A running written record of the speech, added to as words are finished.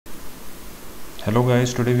Hello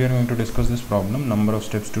guys, today we are going to discuss this problem, number of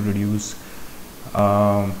steps to reduce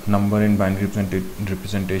number in binary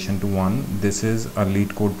representation to 1. This is a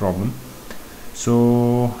LeetCode problem.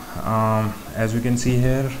 So as we can see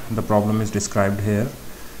here, the problem is described here.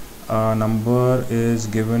 Number is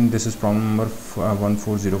given, this is problem number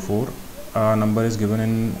 1404. Number is given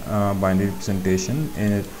in binary representation,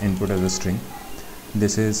 in input as a string.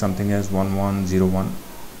 This is something as 1101.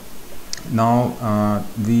 Now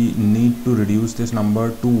we need to reduce this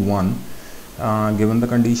number to 1 given the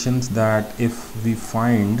conditions that if we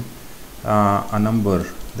find a number,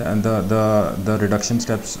 the reduction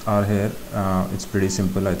steps are here. It's pretty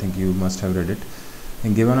simple. I think you must have read it.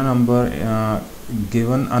 And given a number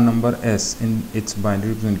s in its binary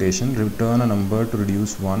representation, return a number to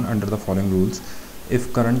reduce 1 under the following rules.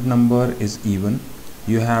 If current number is even,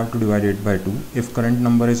 you have to divide it by 2. If current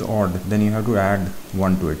number is odd, then you have to add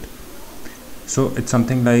 1 to it. So it's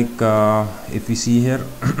something like if we see here,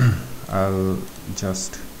 I'll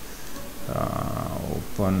just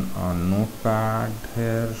open a notepad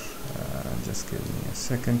here, just give me a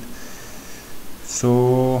second.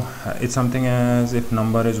 So it's something as if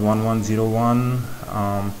number is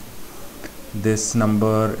 1101, this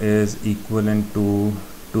number is equivalent to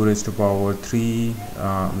 2 raised to power 3,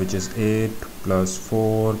 which is 8 plus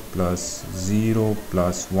 4 plus 0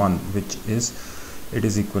 plus 1, which is, it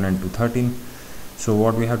is equivalent to 13. So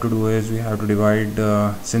what we have to do is we have to divide,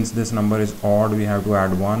 since this number is odd, we have to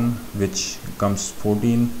add 1, which comes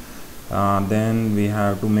 14. Then we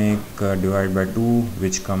have to make divide by 2,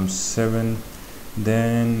 which comes 7.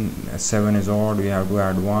 Then 7 is odd, we have to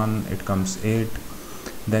add 1, it comes 8.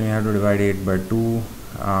 Then we have to divide 8 by 2,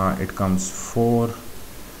 it comes 4.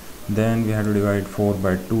 Then we have to divide 4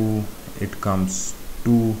 by 2, it comes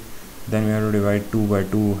 2. Then we have to divide 2 by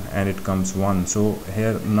 2 and it comes 1. So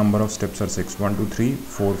here number of steps are 6. 1 2 3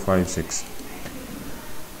 4 5 6.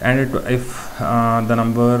 And if the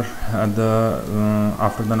number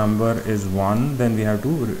after the number is 1, then we have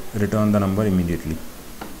to return the number immediately.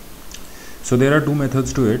 So there are two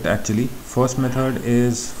methods to it actually. First method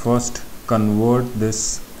is first convert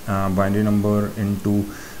this binary number into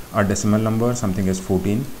a decimal number, something as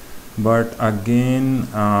 14. But again,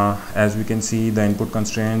 as we can see, the input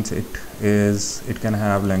constraints, it can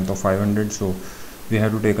have length of 500, so we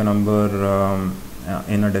have to take a number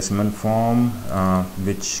in a decimal form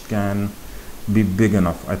which can be big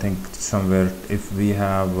enough. I think somewhere if we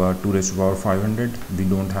have 2 raised to power 500, we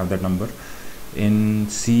don't have that number. In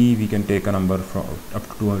C we can take a number from up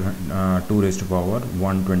to 2 raised to power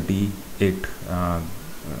 128,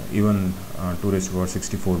 even 2 raised to power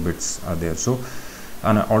 64 bits are there. So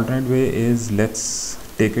an alternate way is, let's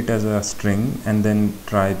take it as a string and then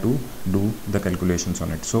try to do the calculations on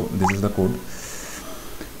it. So this is the code.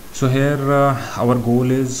 So here our goal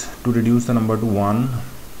is to reduce the number to 1,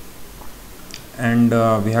 and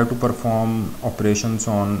we have to perform operations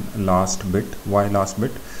on last bit. Why last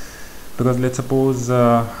bit? Because let's suppose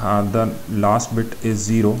the last bit is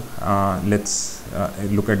 0. Let's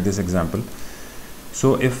look at this example.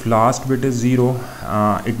 So if last bit is 0,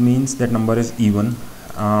 it means that number is even.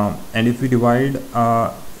 And if we divide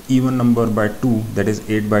even number by 2, that is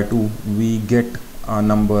 8 by 2, we get a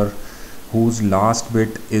number whose last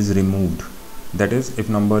bit is removed. That is, if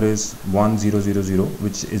number is 1000,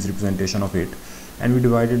 which is representation of 8, and we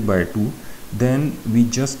divide it by 2, then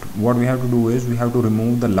what we have to do is we have to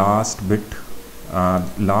remove the last bit,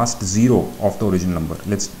 last 0 of the original number.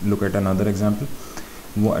 Let's look at another example.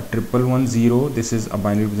 1110, this is a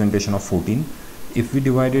binary representation of 14. If we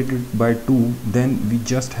divided it by 2, then we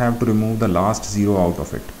just have to remove the last 0 out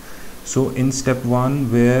of it. So in step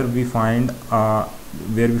 1, where we find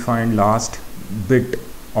last bit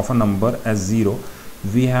of a number as 0,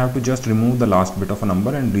 we have to just remove the last bit of a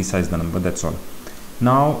number and resize the number. That's all.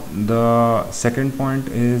 Now the second point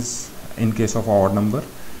is in case of odd number.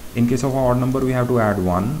 In case of odd number, we have to add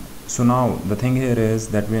 1. So now the thing here is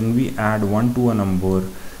that when we add 1 to a number,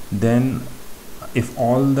 then if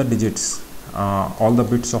all the digits, all the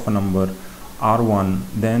bits of a number are 1,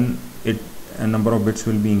 then a number of bits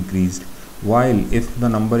will be increased. While if the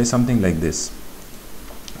number is something like this,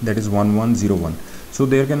 that is 1101, so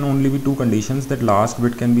there can only be two conditions, that last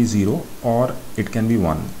bit can be 0 or it can be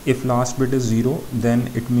 1. If last bit is 0,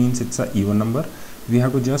 then it means it's an even number. We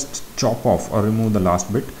have to just chop off or remove the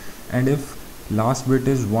last bit. And if last bit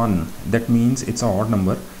is 1, that means it's an odd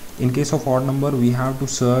number. In case of odd number, we have to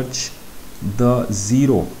search the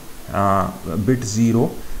 0, bit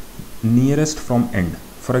 0 nearest from end.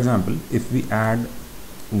 For example, if we add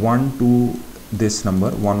 1 to this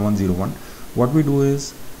number 1101, what we do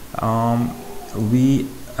is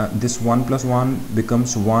this 1 plus 1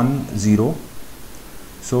 becomes 1 0,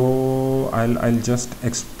 So I'll just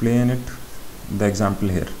explain it, the example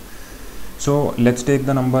here. So let's take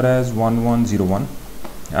the number as 1101,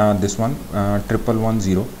 this one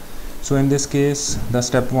 1110. So in this case, the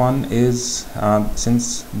step one is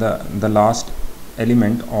since the last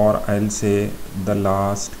element, or I'll say the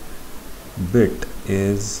last bit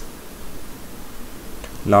is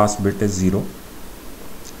 0.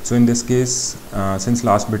 So in this case, since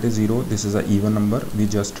last bit is 0, this is an even number, we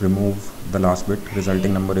just remove the last bit,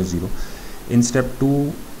 resulting number is 0. In step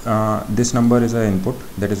 2, this number is an input,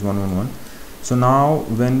 that is 111. So now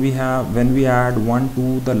when we add 1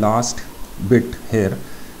 to the last bit here,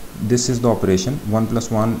 this is the operation. 1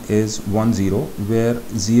 plus 1 is 10, where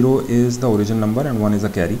 0 is the original number and 1 is a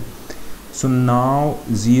carry. So now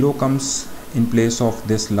 0 comes in place of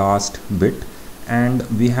this last bit, and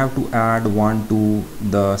we have to add 1 to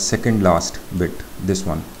the second last bit, this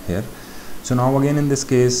one here. So now again in this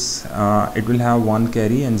case, it will have 1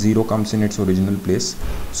 carry and 0 comes in its original place,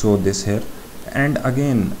 so this here. And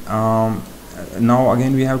again now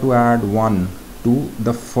again we have to add 1 to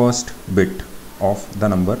the first bit of the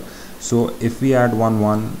number. So if we add 1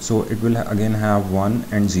 1, so it will again have 1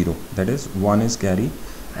 and 0, that is 1 is carry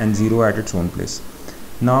and 0 at its own place.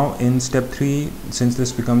 Now in step 3, since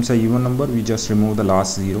this becomes a even number, we just remove the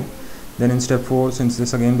last 0. Then in step 4, since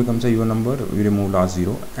this again becomes a even number, we remove last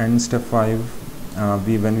 0. And in step 5,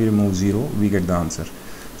 when we remove 0, we get the answer.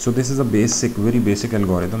 So this is a very basic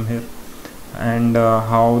algorithm here. And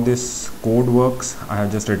how this code works, I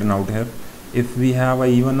have just written out here. If we have a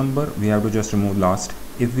even number, we have to just remove last.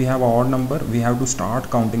 If we have an odd number, we have to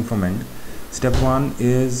start counting from end. Step 1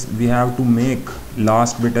 is we have to make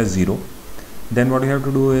last bit as 0. Then what we have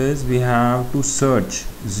to do is we have to search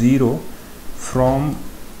 0 from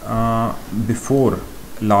before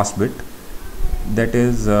last bit, that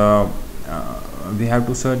is we have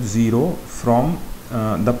to search 0 from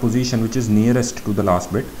the position which is nearest to the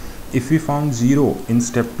last bit. If we found 0 in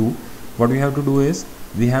step 2, what we have to do is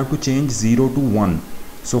we have to change 0 to 1.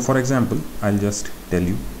 So for example, I'll just tell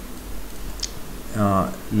you,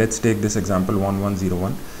 let's take this example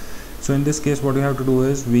 1101. So in this case, what we have to do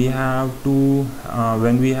is we have to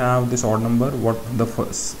when we have this odd number, what the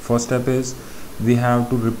first step is, we have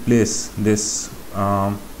to replace this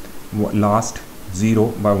last 0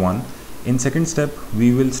 by 1. In second step,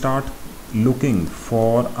 we will start looking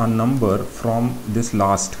for a number from this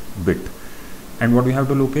last bit, and what we have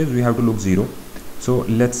to look is we have to look 0. So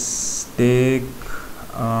let's take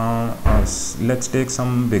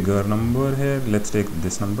some bigger number here. Let's take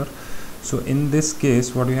this number. So in this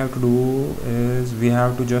case, what we have to do is we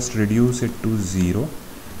have to just reduce it to 0,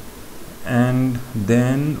 and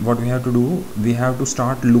then what we have to do, we have to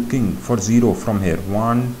start looking for 0 from here.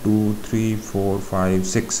 1 2 3 4 5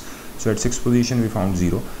 6. So at 6th position we found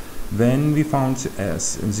 0. When we found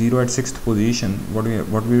 0 at 6th position, what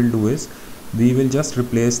we will do is we will just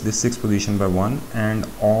replace this 6th position by 1, and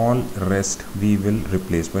all rest we will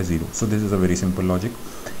replace by 0. So this is a very simple logic.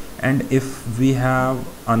 And if we have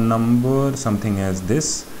a number something as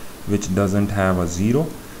this which doesn't have a 0,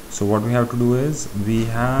 so what we have to do is we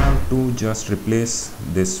have to just replace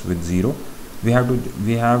this with 0. We have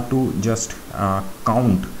to just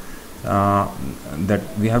count that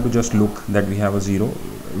we have to just look that we have a 0.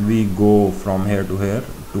 We go from here to here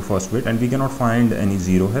to first bit, and we cannot find any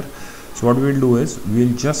 0 here. So what we will do is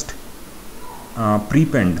we'll just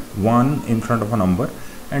prepend 1 in front of a number,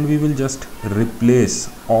 and we will just replace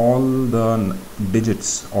all the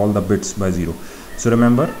digits, all the bits by 0. So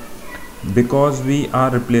remember, because we are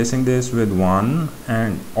replacing this with 1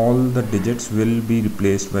 and all the digits will be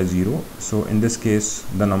replaced by 0, so in this case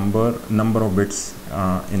the number of bits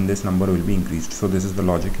in this number will be increased. So this is the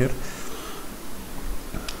logic here.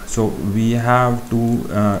 So we have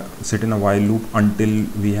to sit in a while loop until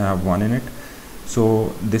we have 1 in it.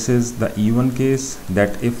 So this is the even case,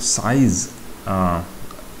 that if size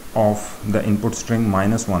of the input string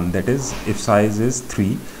 -1, that is if size is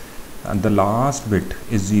 3 and the last bit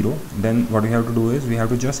is 0, then what we have to do is we have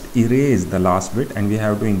to just erase the last bit and we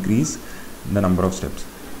have to increase the number of steps.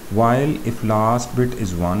 While if last bit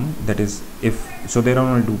is 1, that is so there are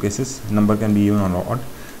only two cases, number can be even or odd.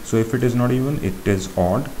 So if it is not even, it is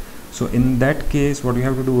odd. So in that case, what we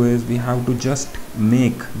have to do is we have to just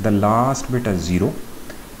make the last bit as 0,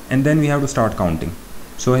 and then we have to start counting.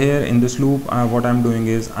 So here in this loop, what I'm doing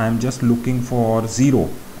is I'm just looking for 0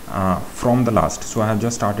 from the last. So I have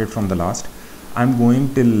just started from the last. I'm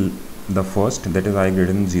going till the first, that is I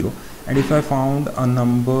greater than 0. And if I found a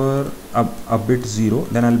number a bit 0,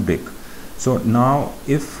 then I'll break. So now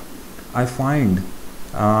if I find,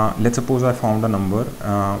 let's suppose I found a number,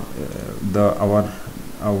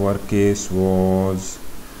 our case was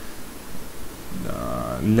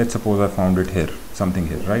let's suppose I found it here, something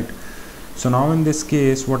here, right? So now in this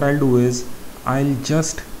case what I'll do is I'll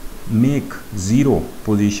just make 0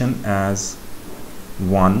 position as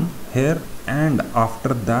 1 here, and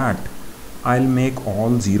after that I'll make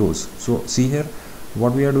all zeros. So see here,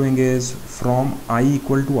 what we are doing is from I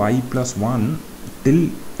equal to I plus 1 till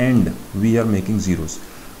end we are making zeros.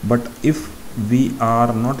 But if we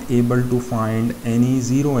are not able to find any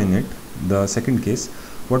 0 in it, the second case,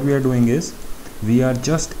 what we are doing is we are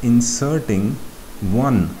just inserting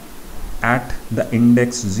 1 at the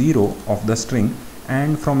index 0 of the string,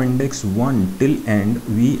 and from index 1 till end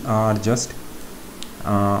we are just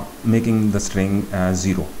making the string as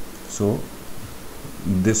 0. So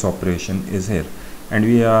this operation is here, and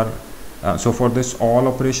we are so for this all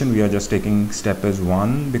operation we are just taking step as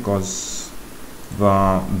 1, because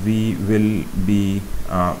we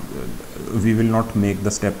will not make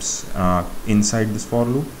the steps inside this for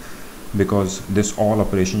loop, because this all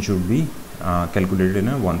operation should be calculated in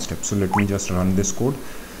a one step. So let me just run this code.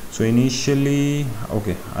 So initially,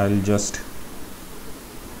 okay, I'll just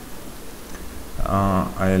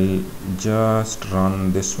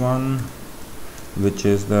run this one, which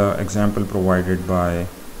is the example provided by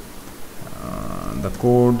the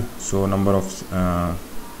code. So number of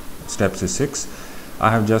steps is 6. I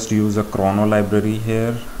have just used a chrono library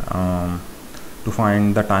here to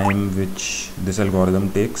find the time which this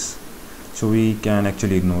algorithm takes. So we can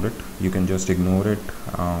actually ignore it. You can just ignore it,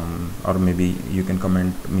 or maybe you can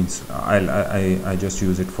comment, means I just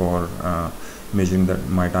use it for measuring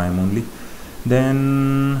my time only.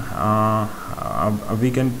 Then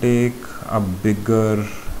we can take a bigger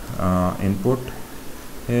input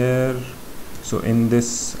here. So in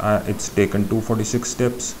this it's taken 246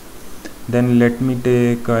 steps. Then let me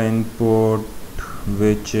take an input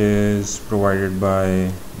which is provided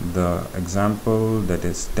by the example, that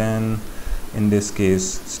is 10, in this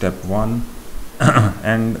case step 1,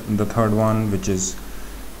 and the third one which is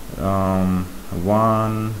 1.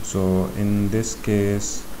 So in this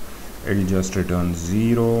case it'll just return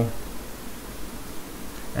 0,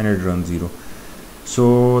 and it runs 0.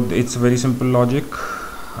 So it's very simple logic.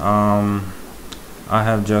 I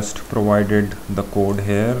have just provided the code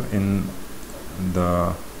here in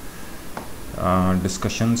the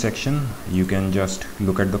discussion section. You can just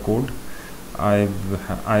look at the code.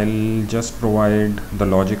 I'll just provide the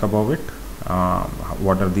logic above it.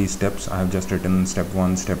 What are these steps? I have just written step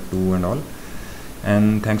 1, step 2 and all.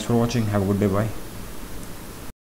 And thanks for watching. Have a good day. Bye.